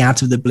completely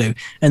out of the blue,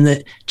 and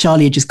that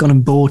Charlie had just gone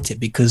and bought it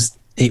because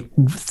it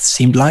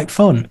seemed like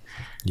fun.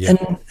 Yeah.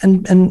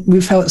 And we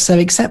felt so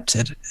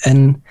accepted,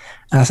 and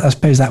I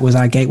suppose that was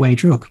our gateway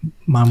drug.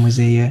 Mine was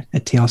a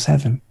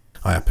TR7.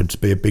 I happen to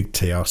be a big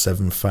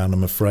TR7 fan,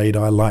 I'm afraid.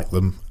 I like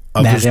them.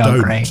 Others they are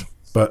don't. Great.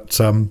 But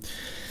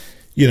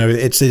you know,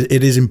 it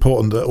is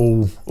important that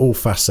all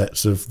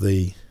facets of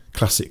the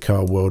classic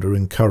car world are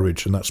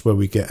encouraged, and that's where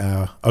we get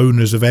our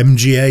owners of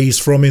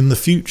MGAs from in the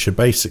future,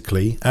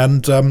 basically.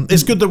 And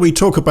it's good that we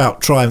talk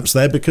about Triumphs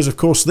there, because of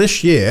course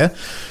this year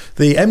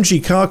the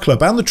MG Car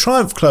Club and the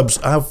Triumph clubs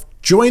have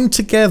joined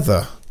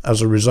together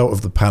as a result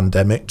of the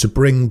pandemic to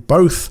bring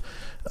both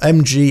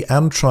MG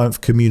and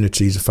Triumph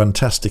communities a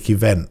fantastic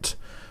event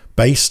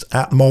based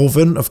at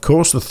Malvern, of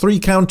course, the Three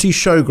Counties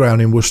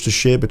Showground in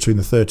Worcestershire between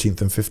the 13th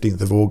and 15th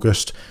of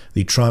August.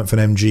 The Triumph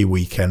and MG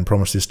weekend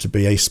promises to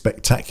be a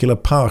spectacular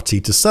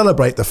party to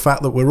celebrate the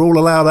fact that we're all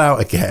allowed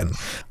out again.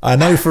 I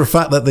know for a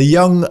fact that the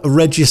young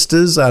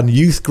registers and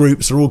youth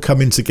groups are all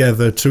coming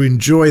together to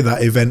enjoy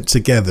that event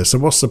together. So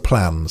what's the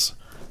plans?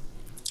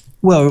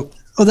 Well,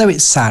 although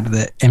it's sad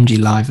that MG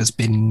Live has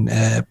been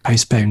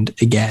postponed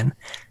again,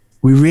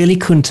 we really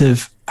couldn't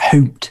have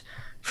hoped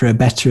for a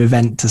better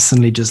event to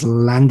suddenly just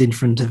land in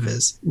front of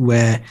us,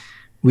 where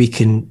we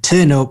can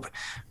turn up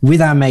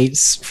with our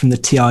mates from the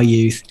TR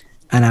Youth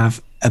and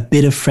have a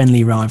bit of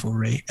friendly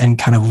rivalry and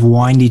kind of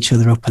wind each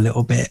other up a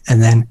little bit,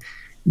 and then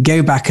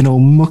go back and all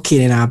muck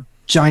in our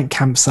giant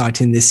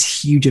campsite in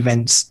this huge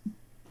events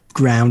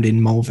ground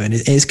in Malvern.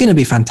 It's going to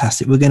be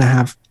fantastic. We're going to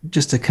have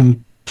just a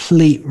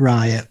complete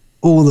riot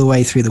all the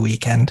way through the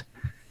weekend.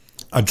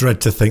 I dread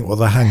to think what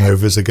the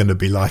hangovers are going to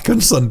be like on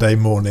Sunday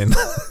morning.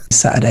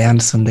 Saturday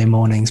and Sunday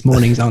mornings.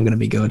 Mornings aren't going to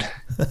be good.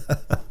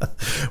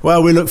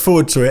 Well, we look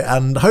forward to it,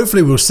 and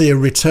hopefully we'll see a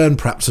return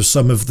perhaps of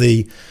some of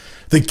the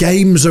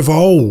games of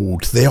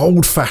old, the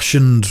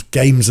old-fashioned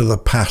games of the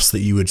past that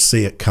you would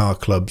see at car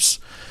clubs,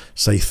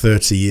 say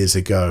 30 years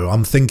ago.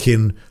 I'm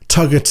thinking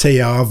Tugger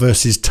TR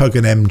versus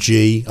Tugger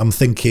MG. I'm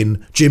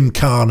thinking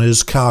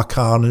Gymkhanas, Car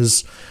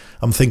Khanas.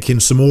 I'm thinking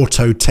some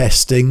auto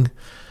testing,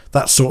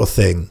 that sort of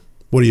thing.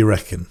 What do you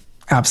reckon?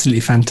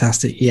 Absolutely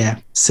fantastic. Yeah,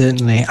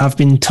 certainly. I've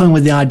been toying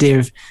with the idea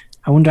of,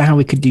 I wonder how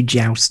we could do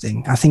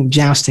jousting. I think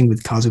jousting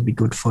with cars would be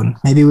good fun.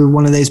 Maybe with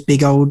one of those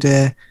big old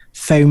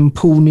foam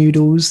pool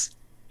noodles.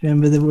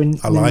 Remember when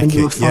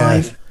you were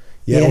 5?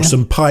 Yeah, or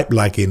some pipe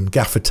lagging,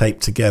 gaffer tape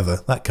together,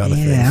 that kind of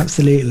thing. Yeah,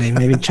 absolutely.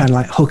 Maybe trying to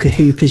like hook a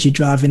hoop as you're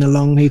driving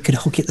along. Who could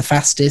hook it the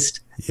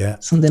fastest? Yeah.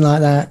 Something like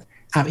that.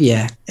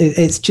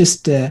 It's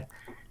just...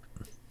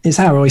 it's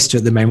our oyster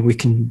at the moment. We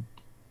can,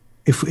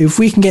 if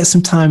we can get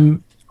some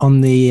time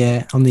on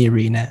the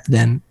arena,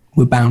 then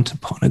we're bound to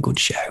put on a good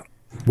show.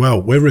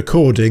 Well, we're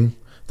recording.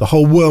 The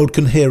whole world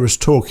can hear us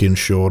talking,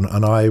 Sean,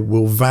 and I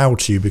will vow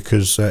to you,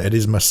 because it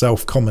is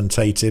myself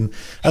commentating,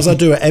 as I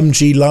do at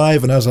MG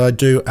Live and as I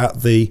do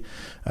at the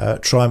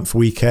Triumph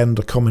weekend,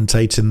 I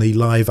commentate in the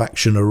live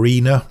action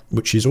arena,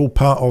 which is all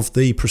part of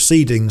the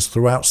proceedings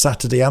throughout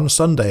Saturday and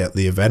Sunday at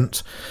the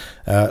event.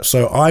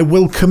 So I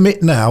will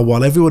commit now,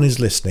 while everyone is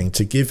listening,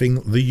 to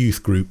giving the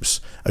youth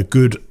groups a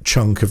good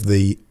chunk of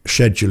the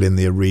schedule in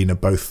the arena,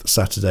 both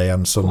Saturday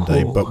and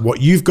Sunday. Oh. But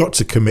what you've got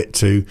to commit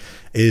to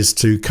is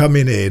to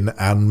coming in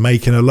and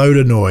making a load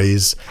of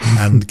noise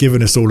and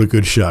giving us all a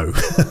good show.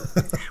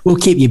 We'll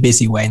keep you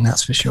busy, Wayne,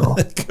 that's for sure.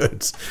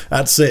 Good.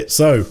 That's it.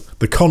 So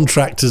The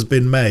contract has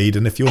been made,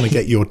 and if you want to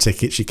get your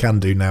tickets, you can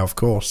do now, of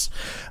course,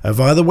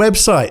 via the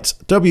website,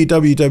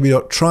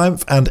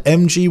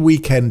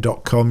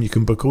 www.triumphandmgweekend.com. You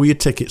can book all your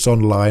tickets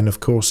online. Of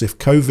course, if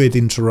COVID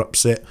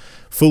interrupts it,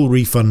 full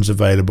refunds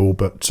available,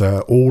 but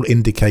all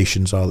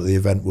indications are that the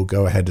event will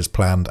go ahead as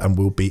planned and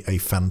will be a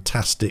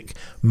fantastic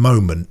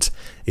moment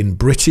in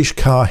British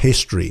car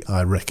history,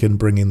 I reckon,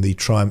 bringing the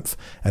Triumph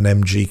and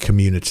MG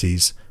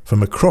communities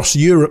from across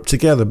Europe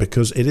together,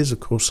 because it is, of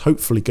course,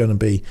 hopefully going to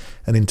be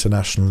an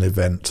international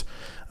event.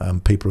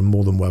 People are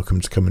more than welcome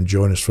to come and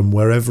join us from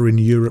wherever in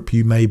Europe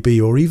you may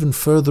be, or even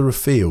further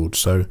afield.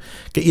 So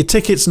get your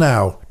tickets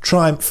now,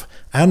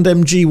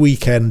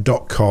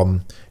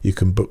 triumphandmgweekend.com. You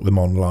can book them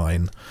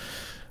online.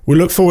 We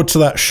look forward to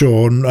that,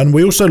 Sean, and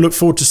we also look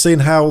forward to seeing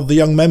how the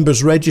young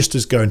members register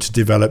is going to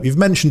develop. You've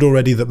mentioned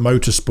already that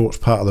motorsport's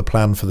part of the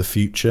plan for the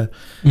future.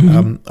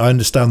 I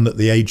understand that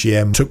the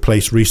AGM took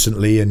place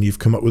recently and you've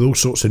come up with all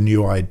sorts of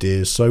new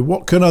ideas. So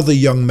what can other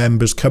young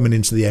members coming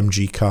into the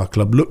MG Car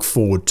Club look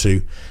forward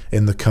to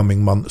in the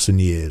coming months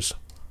and years?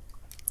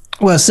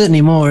 Well,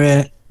 certainly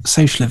more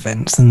social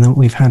events than that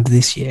we've had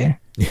this year.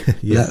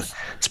 Yeah.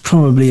 That's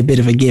probably a bit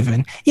of a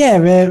given.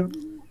 Yeah,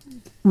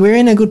 we're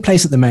in a good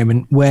place at the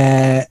moment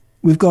where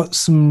we've got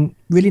some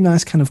really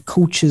nice kind of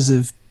cultures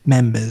of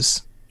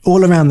members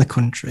all around the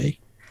country.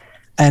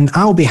 And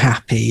I'll be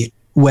happy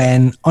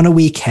when on a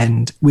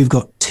weekend we've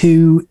got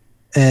 2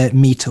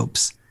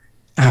 meetups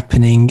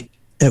happening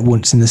at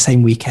once in the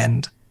same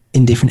weekend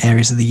in different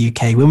areas of the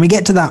UK. When we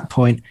get to that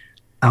point,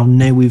 I'll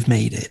know we've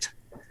made it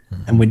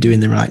and we're doing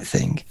the right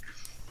thing.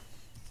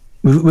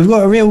 We've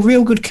got a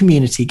real good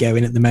community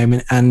going at the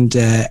moment, and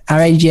our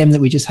AGM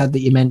that we just had that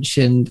you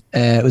mentioned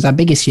was our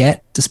biggest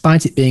yet,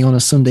 despite it being on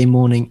a Sunday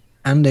morning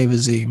and over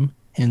Zoom,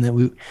 in that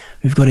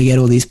we've got to get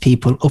all these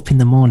people up in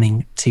the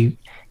morning to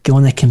go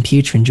on their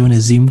computer and join a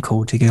Zoom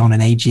call to go on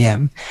an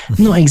AGM.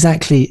 Not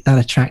exactly that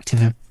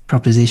attractive a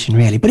proposition,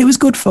 really, but it was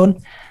good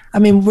fun. I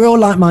mean, we're all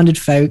like-minded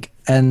folk,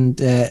 and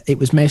it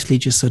was mostly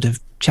just sort of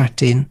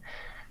chatting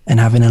and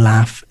having a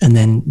laugh, and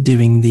then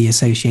doing the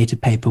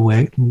associated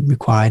paperwork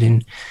required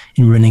in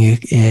running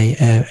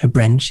a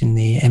branch in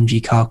the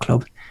MG Car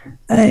Club.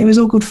 It was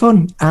all good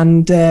fun,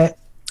 and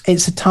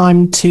it's a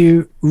time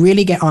to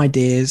really get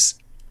ideas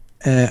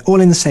all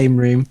in the same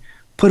room,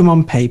 put them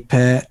on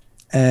paper.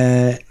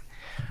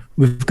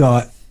 We've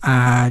got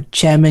our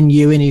chairman,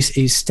 Ewan,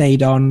 who's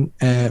stayed on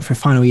for a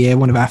final year,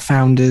 one of our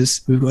founders.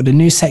 We've got a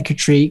new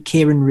secretary,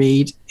 Kieran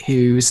Reid,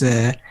 who's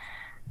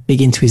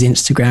big into his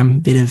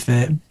Instagram, bit of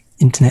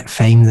internet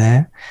fame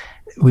there.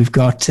 We've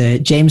got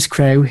James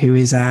Crow, who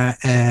is our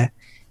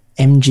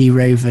MG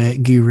Rover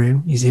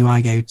guru, is who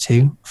I go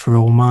to for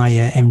all my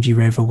MG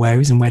Rover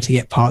woes and where to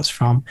get parts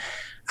from.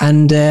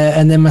 And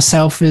then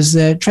myself as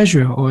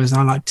treasurer, or as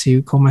I like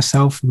to call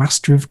myself,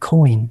 Master of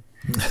Coin.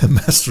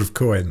 Master of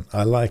Coin,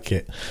 I like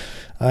it.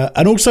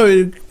 And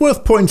also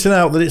worth pointing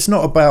out that it's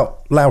not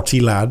about louty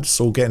lads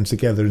all getting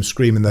together and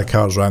screaming their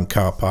cars around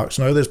car parks.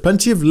 No, there's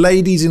plenty of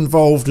ladies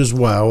involved as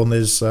well, and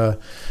there's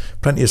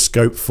plenty of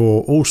scope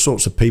for all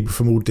sorts of people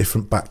from all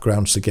different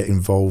backgrounds to get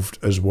involved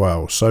as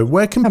well. So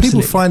where can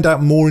people find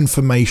out more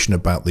information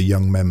about the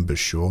young members,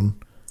 Sean?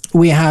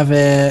 We have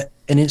an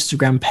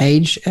Instagram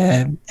page,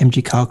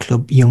 MG Car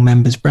Club Young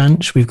Members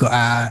Branch. We've got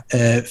our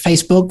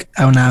Facebook,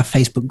 on our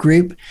Facebook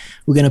group.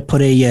 We're going to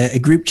put a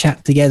group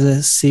chat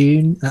together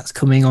soon. That's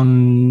coming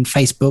on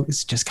Facebook.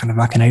 It's just kind of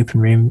like an open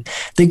room.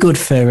 They're good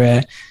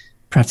for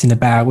prattling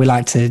about. We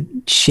like to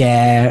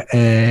share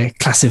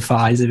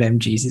classifieds of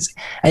MGs.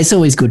 It's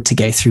always good to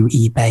go through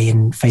eBay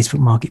and Facebook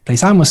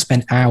Marketplace. I almost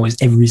spend hours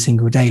every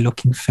single day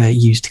looking for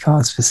used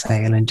cars for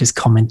sale and just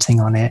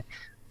commenting on it.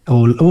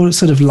 All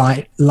sort of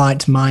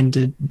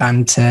light-minded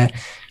banter.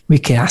 We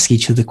can ask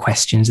each other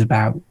questions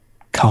about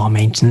car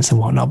maintenance and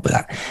whatnot,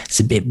 but it's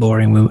a bit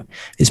boring.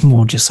 It's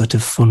more just sort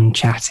of fun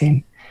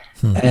chatting.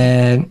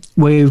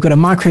 We've got a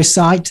micro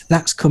site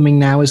that's coming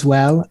now as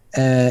well.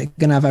 Going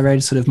to have our own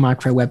sort of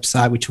micro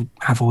website, which will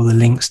have all the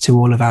links to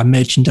all of our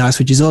merchandise,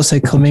 which is also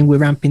coming. We're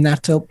ramping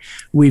that up.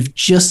 We've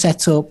just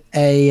set up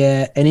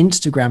an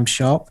Instagram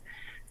shop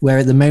where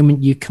at the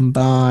moment you can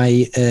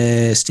buy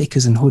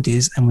stickers and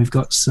hoodies, and we've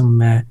got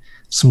some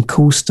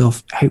cool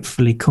stuff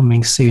hopefully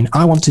coming soon.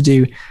 I want to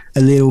do a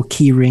little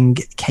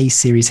keyring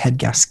K-Series head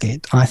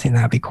gasket. I think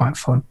that'd be quite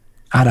fun.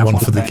 I'd have one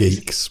for the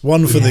geeks.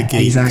 One for the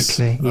geeks.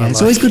 Exactly. Yeah,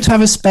 it's always good to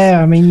have a spare.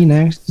 I mean, you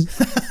know.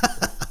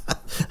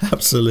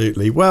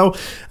 Absolutely. Well,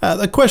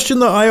 the question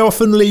that I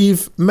often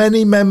leave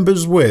many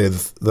members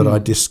with, that I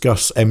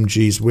discuss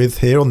MGs with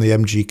here on the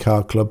MG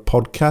Car Club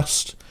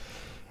podcast.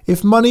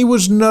 If money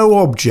was no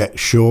object,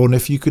 Sean,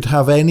 if you could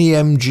have any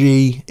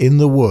MG in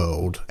the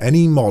world,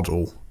 any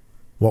model,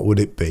 what would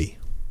it be?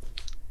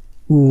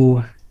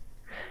 Ooh.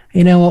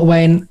 You know what,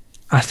 Wayne?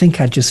 I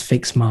think I'd just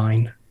fix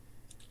mine.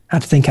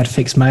 I'd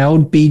fix my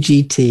old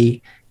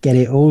BGT, get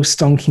it all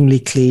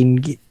stonkingly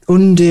clean,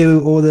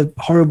 undo all the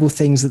horrible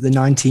things that the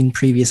 19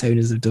 previous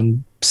owners have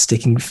done,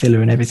 sticking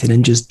filler and everything,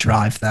 and just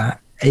drive that.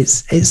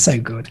 It's so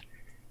good.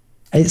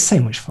 It's so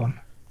much fun.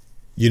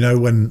 You know,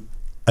 when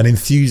An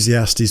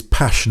enthusiast is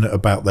passionate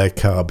about their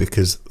car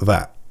because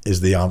that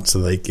is the answer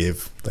they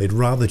give. They'd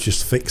rather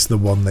just fix the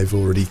one they've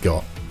already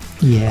got.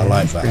 Yeah, I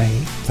like that. Great.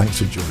 Thanks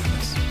for joining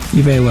us.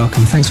 You're very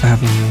welcome. Thanks for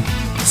having me.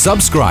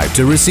 Subscribe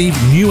to receive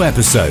new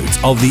episodes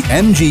of the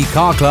MG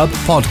Car Club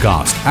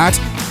podcast at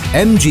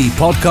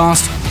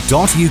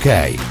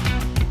mgpodcast.uk.